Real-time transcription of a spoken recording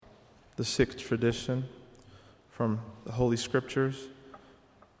the Sikh tradition from the Holy Scriptures,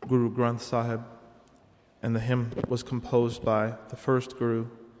 Guru Granth Sahib, and the hymn was composed by the first Guru,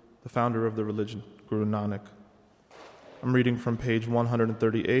 the founder of the religion, Guru Nanak. I'm reading from page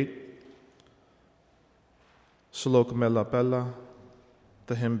 138. Slok Mela Pella.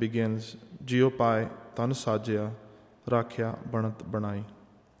 The hymn begins, Jio Pai Tan Sajya, Rakhya Banat Banai.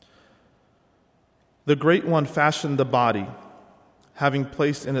 The Great One fashioned the body, having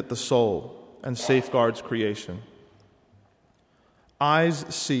placed in it the soul, and safeguards creation. Eyes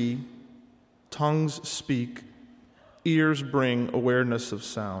see, tongues speak, ears bring awareness of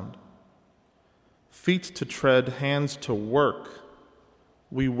sound. Feet to tread, hands to work,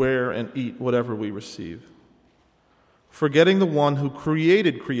 we wear and eat whatever we receive. Forgetting the one who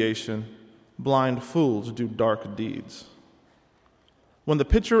created creation, blind fools do dark deeds. When the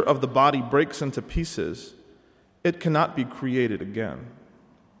picture of the body breaks into pieces, it cannot be created again.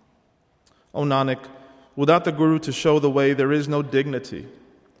 O Nanak, without the Guru to show the way, there is no dignity.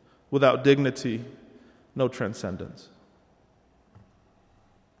 Without dignity, no transcendence.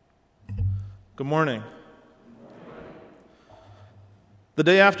 Good morning. The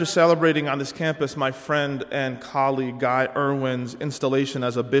day after celebrating on this campus my friend and colleague Guy Irwin's installation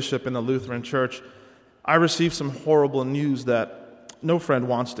as a bishop in the Lutheran Church, I received some horrible news that no friend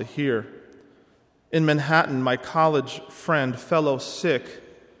wants to hear. In Manhattan, my college friend, fellow Sikh,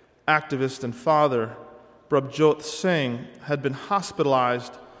 activist and father, Prabhjot Singh, had been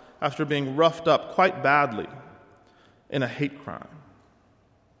hospitalized after being roughed up quite badly in a hate crime.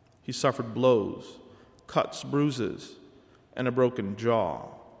 He suffered blows, cuts, bruises, and a broken jaw,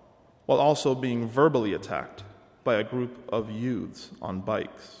 while also being verbally attacked by a group of youths on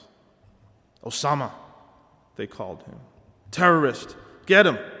bikes. Osama, they called him. Terrorist, get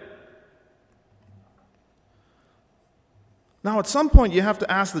him. Now, at some point, you have to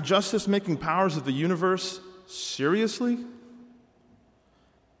ask the justice-making powers of the universe, seriously?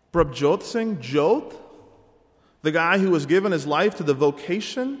 Prabhjot Singh, Jyot, the guy who was given his life to the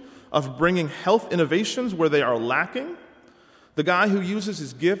vocation of bringing health innovations where they are lacking, the guy who uses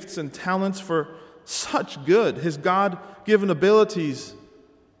his gifts and talents for such good, his God-given abilities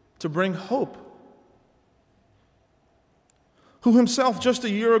to bring hope, who himself just a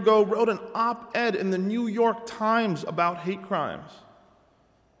year ago wrote an op-ed in the New York Times about hate crimes.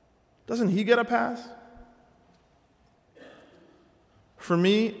 Doesn't he get a pass? For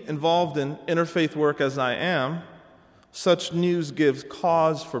me, involved in interfaith work as I am, such news gives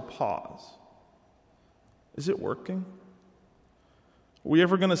cause for pause. Is it working? Are we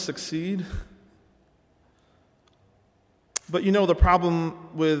ever going to succeed? But you know, the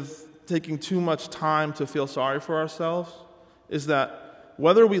problem with taking too much time to feel sorry for ourselves is that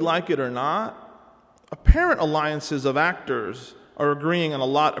whether we like it or not, apparent alliances of actors are agreeing on a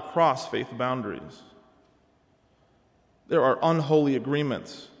lot across faith boundaries. There are unholy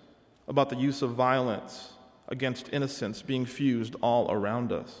agreements about the use of violence against innocents being fused all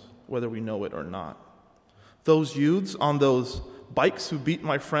around us, whether we know it or not. Those youths on those bikes who beat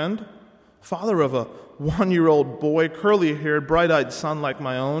my friend, father of a 1-year-old boy, curly-haired, bright-eyed son like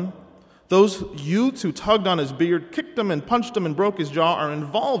my own, those youths who tugged on his beard, kicked him and punched him and broke his jaw are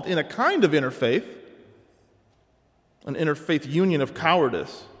involved in a kind of interfaith, an interfaith union of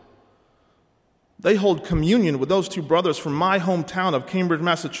cowardice. They hold communion with those two brothers from my hometown of Cambridge,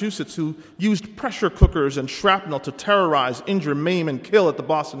 Massachusetts, who used pressure cookers and shrapnel to terrorize, injure, maim, and kill at the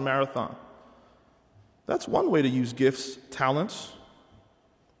Boston Marathon. That's one way to use gifts, talents,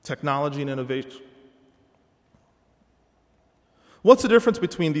 technology, and innovation. What's the difference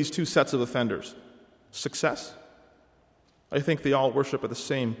between these two sets of offenders? Success? I think they all worship at the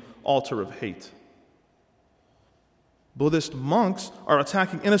same altar of hate. Buddhist monks are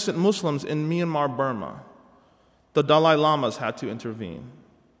attacking innocent Muslims in Myanmar, Burma. The Dalai Lamas had to intervene.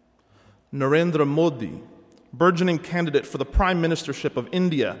 Narendra Modi, burgeoning candidate for the prime ministership of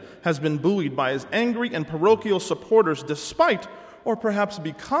India, has been buoyed by his angry and parochial supporters despite, or perhaps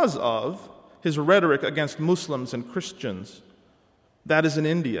because of, his rhetoric against Muslims and Christians. That is in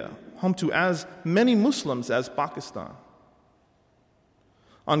India, home to as many Muslims as Pakistan.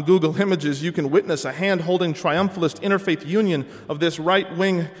 On Google Images, you can witness a hand-holding triumphalist interfaith union of this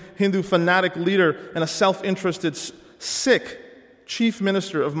right-wing Hindu fanatic leader and a self-interested Sikh chief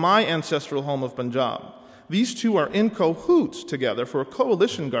minister of my ancestral home of Punjab. These two are in cahoots together for a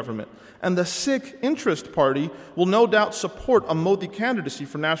coalition government, and the Sikh Interest Party will no doubt support a Modi candidacy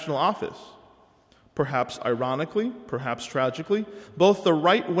for national office. Perhaps ironically, perhaps tragically, both the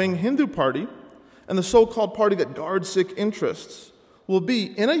right-wing Hindu party and the so-called party that guards Sikh interests will be,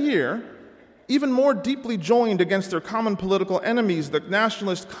 in a year, even more deeply joined against their common political enemies, the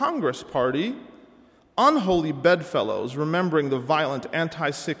Nationalist Congress Party, unholy bedfellows remembering the violent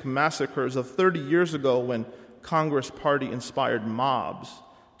anti-Sikh massacres of 30 years ago when Congress Party-inspired mobs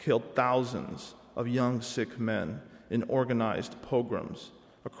killed thousands of young Sikh men in organized pogroms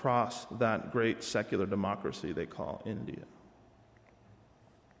across that great secular democracy they call India.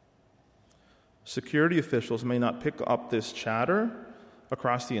 Security officials may not pick up this chatter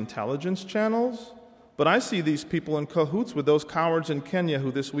across the intelligence channels, but I see these people in cahoots with those cowards in Kenya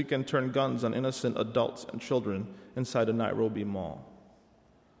who this weekend turned guns on innocent adults and children inside a Nairobi mall.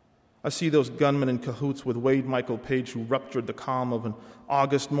 I see those gunmen in cahoots with Wade Michael Page, who ruptured the calm of an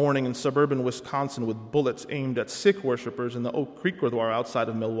August morning in suburban Wisconsin with bullets aimed at Sikh worshippers in the Oak Creek Gurdwara outside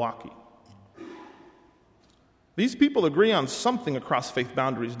of Milwaukee. These people agree on something across faith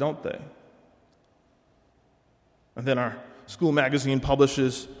boundaries, don't they? And then our school magazine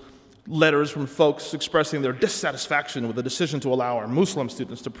publishes letters from folks expressing their dissatisfaction with the decision to allow our Muslim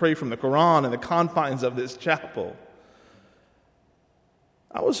students to pray from the Quran in the confines of this chapel.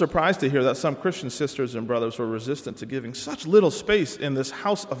 I was surprised to hear that some Christian sisters and brothers were resistant to giving such little space in this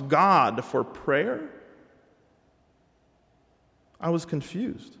house of God for prayer. I was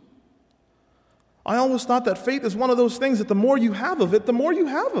confused. I always thought that faith is one of those things that the more you have of it, the more you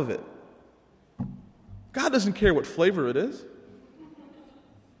have of it. God doesn't care what flavor it is.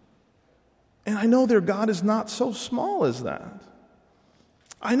 And I know their God is not so small as that.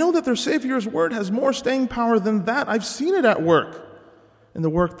 I know that their Savior's word has more staying power than that. I've seen it at work in the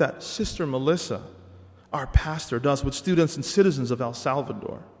work that Sister Melissa, our pastor, does with students and citizens of El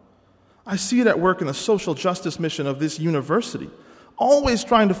Salvador. I see it at work in the social justice mission of this university, always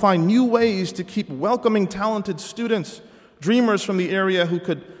trying to find new ways to keep welcoming talented students, dreamers from the area who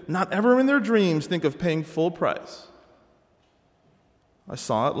could not ever in their dreams think of paying full price. I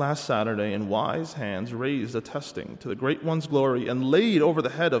saw it last Saturday in wise hands raised attesting to the Great One's glory and laid over the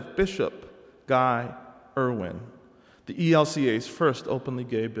head of Bishop Guy Irwin, the ELCA's first openly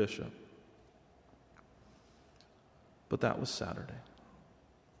gay bishop. But that was Saturday.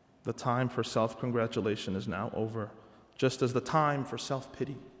 The time for self-congratulation is now over, just as the time for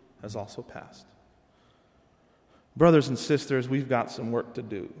self-pity has also passed. Brothers and sisters, we've got some work to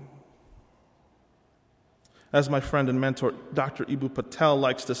do. As my friend and mentor, Dr. Ibu Patel,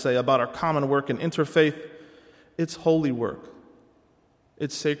 likes to say about our common work in interfaith, it's holy work.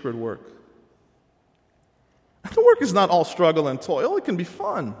 It's sacred work. The work is not all struggle and toil. It can be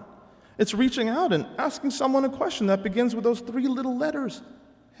fun. It's reaching out and asking someone a question that begins with those 3 little letters.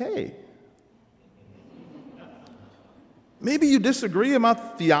 Hey. Maybe you disagree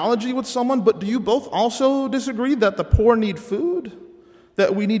about theology with someone, but do you both also disagree that the poor need food?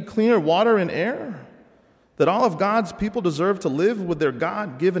 That we need cleaner water and air? That all of God's people deserve to live with their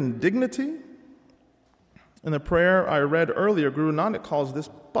God-given dignity? In the prayer I read earlier, Guru Nanak calls this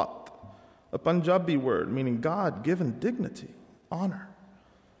but, a Punjabi word meaning God-given dignity, honor.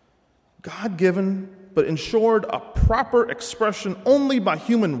 God-given, but ensured a proper expression only by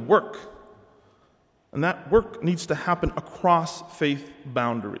human work. And that work needs to happen across faith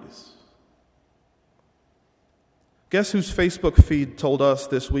boundaries. Guess whose Facebook feed told us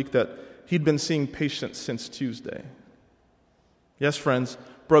this week that he'd been seeing patients since Tuesday? Yes, friends,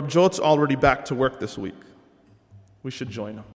 Prabhjot's already back to work this week. We should join him.